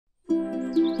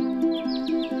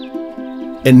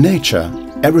In nature,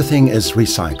 everything is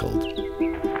recycled.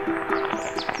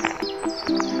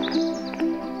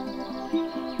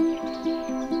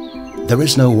 There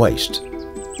is no waste.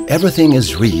 Everything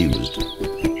is reused.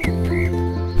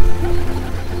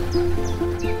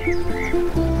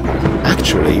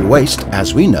 Actually, waste,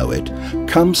 as we know it,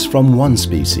 comes from one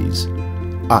species,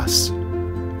 us,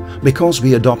 because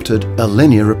we adopted a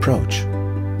linear approach.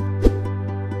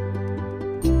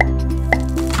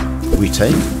 We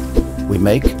take, we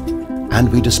make,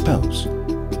 and we dispose.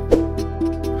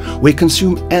 We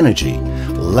consume energy,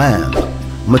 land,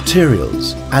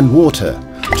 materials, and water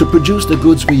to produce the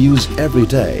goods we use every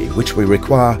day, which we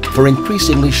require for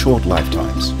increasingly short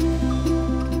lifetimes.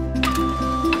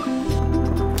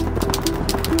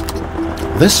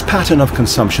 This pattern of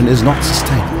consumption is not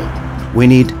sustainable. We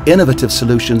need innovative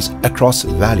solutions across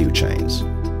value chains.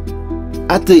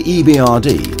 At the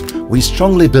EBRD, we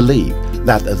strongly believe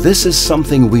that this is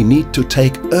something we need to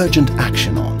take urgent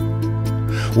action on.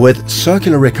 With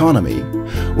circular economy,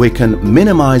 we can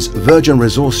minimize virgin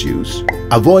resource use,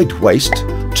 avoid waste,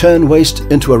 turn waste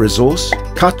into a resource,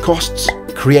 cut costs,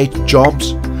 create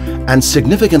jobs, and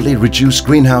significantly reduce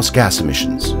greenhouse gas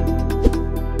emissions.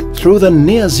 Through the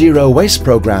Near Zero Waste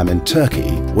program in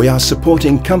Turkey, we are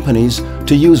supporting companies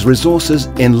to use resources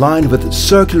in line with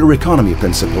circular economy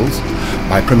principles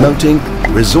by promoting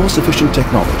resource-efficient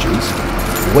technologies,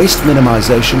 waste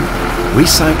minimization,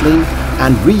 recycling,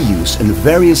 and reuse in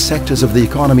various sectors of the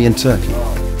economy in Turkey.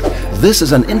 This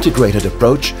is an integrated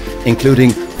approach, including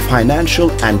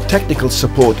financial and technical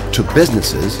support to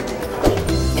businesses,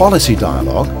 policy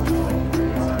dialogue,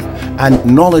 and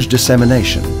knowledge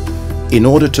dissemination in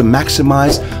order to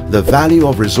maximize the value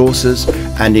of resources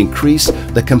and increase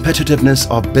the competitiveness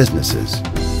of businesses.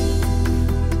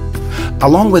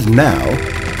 Along with NOW,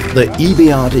 the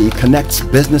EBRD connects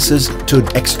businesses to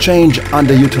exchange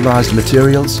underutilized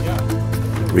materials,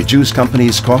 reduce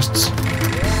companies' costs,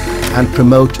 and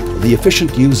promote the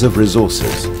efficient use of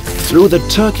resources. Through the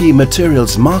Turkey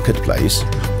Materials Marketplace,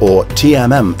 or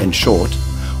TMM in short,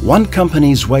 one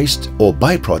company's waste or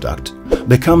byproduct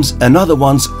becomes another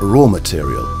one's raw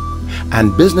material,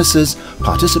 and businesses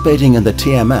participating in the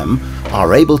TMM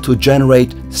are able to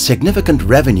generate significant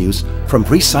revenues from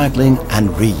recycling and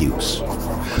reuse.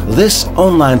 This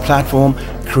online platform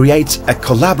creates a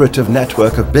collaborative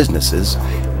network of businesses,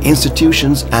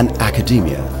 institutions, and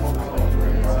academia.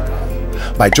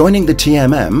 By joining the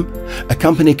TMM, a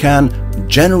company can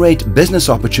generate business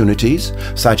opportunities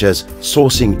such as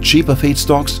sourcing cheaper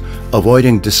feedstocks,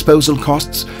 avoiding disposal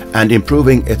costs, and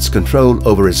improving its control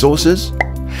over resources,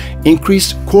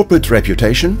 increase corporate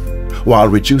reputation while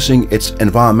reducing its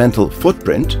environmental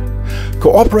footprint,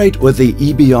 cooperate with the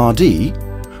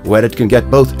EBRD, where it can get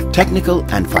both technical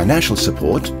and financial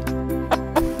support,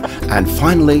 and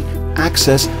finally,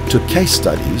 access to case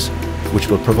studies which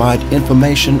will provide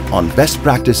information on best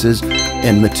practices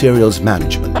in materials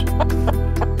management.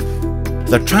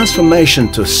 The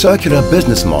transformation to circular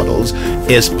business models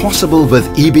is possible with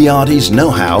EBRD's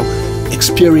know-how,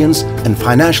 experience, and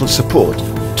financial support,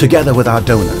 together with our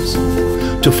donors.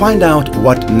 To find out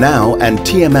what NOW and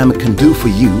TMM can do for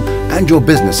you and your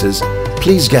businesses,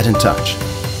 please get in touch.